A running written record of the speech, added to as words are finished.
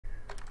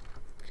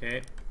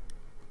Okay.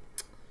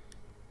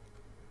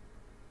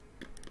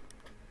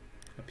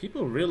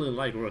 People really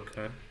like Rook,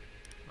 huh?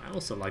 I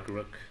also like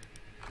Rook.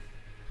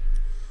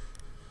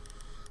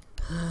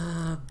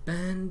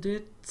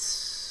 Bandits.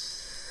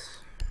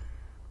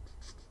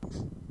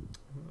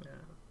 Yeah.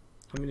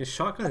 I mean, the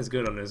shotgun is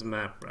good on this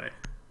map, right?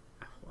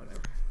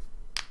 Whatever.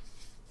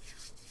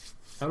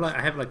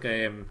 I have like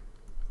a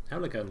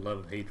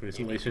love-hate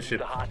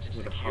relationship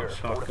with the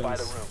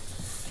shotguns.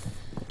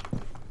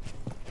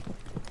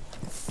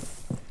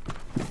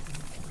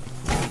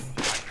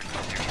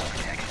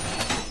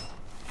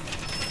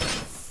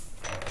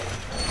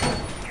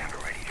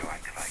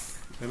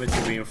 Remember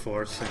to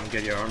reinforce and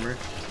get your armor.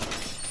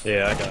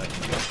 Yeah, I got it.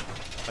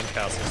 I'm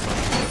casting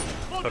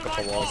some. Hook up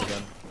the walls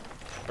again.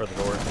 Or the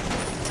door.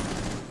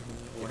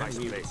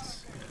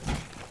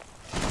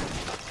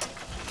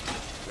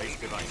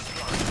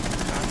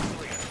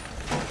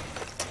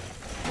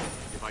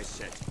 Device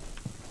set.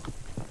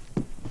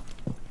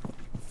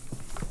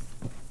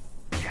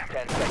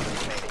 10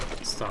 seconds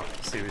remaining. Stop,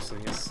 seriously,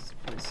 yes,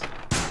 please.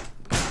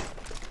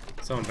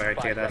 Someone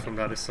barricade that from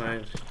the other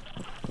side.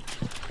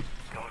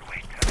 Don't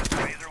wait till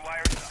the razor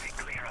wires be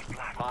clear of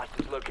black.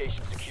 Hostage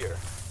location secure.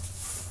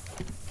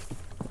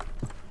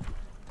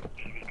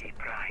 EDD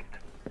primed.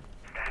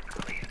 Stand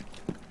clear.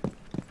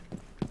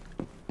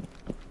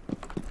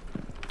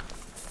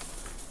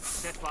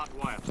 Set barbed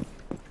wire.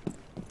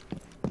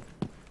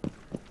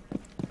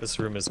 This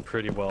room is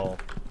pretty well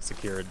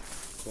secured.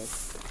 Cool.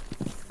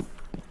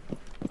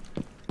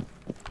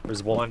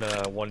 There's one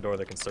door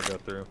that can still go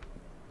through.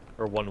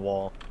 Or one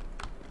wall.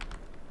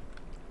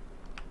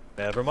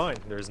 Never mind,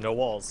 there's no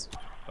walls.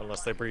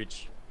 Unless they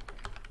breach.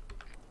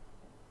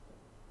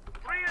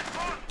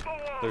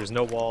 There's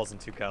no walls and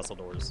 2 castle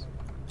doors.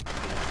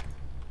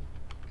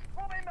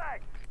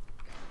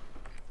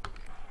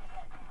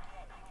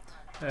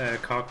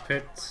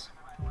 Cockpit.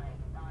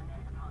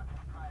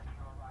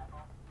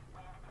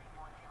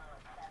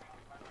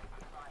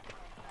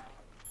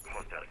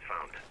 Hostile is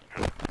found.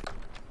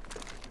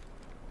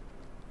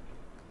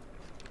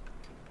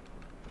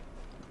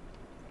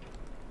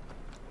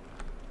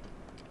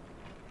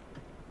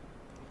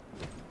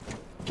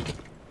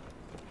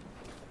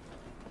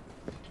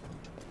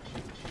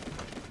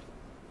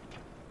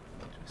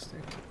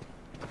 Interesting.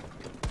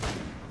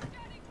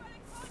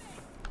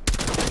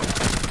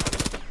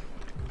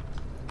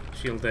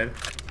 Shield dead.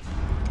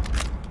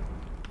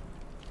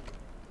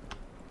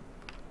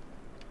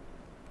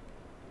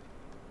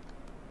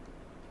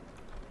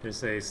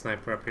 There's a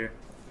sniper up here.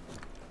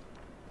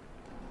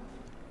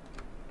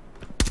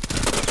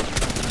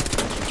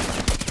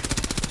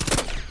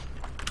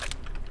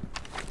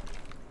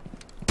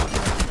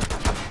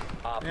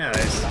 Yeah,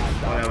 nice.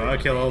 Whatever, I'll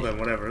kill all of them,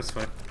 whatever, it's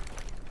fine.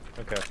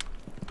 Okay.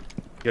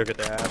 Go get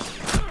the ash.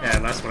 Yeah,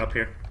 last one up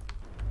here.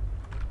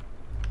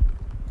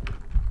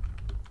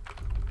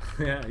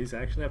 Yeah, he's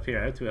actually up here.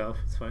 I have 2 health,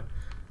 it's fine.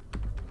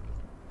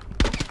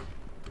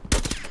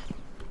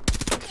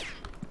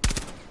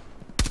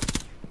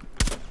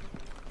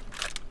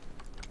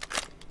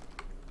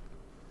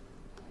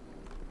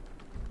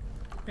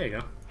 There you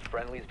go.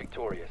 Friendly's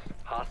victorious.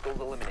 Hostiles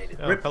eliminated.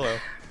 Oh, hello.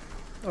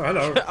 Oh,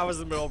 hello. I was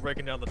in the middle of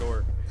breaking down the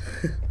door.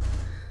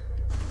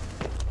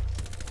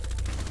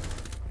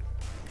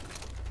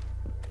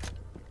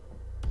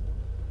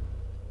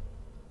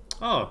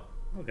 Oh,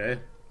 okay.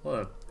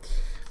 Well,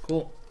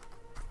 cool.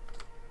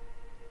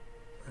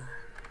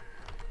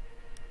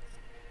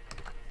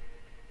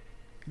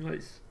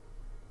 Nice.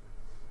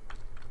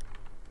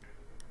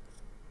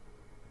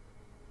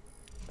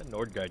 That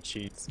Nord guy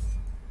cheats.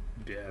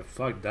 Yeah,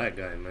 fuck that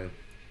guy, man.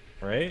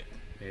 Right?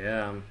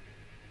 Yeah.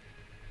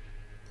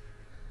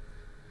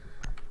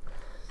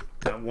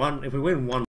 That one, if we win one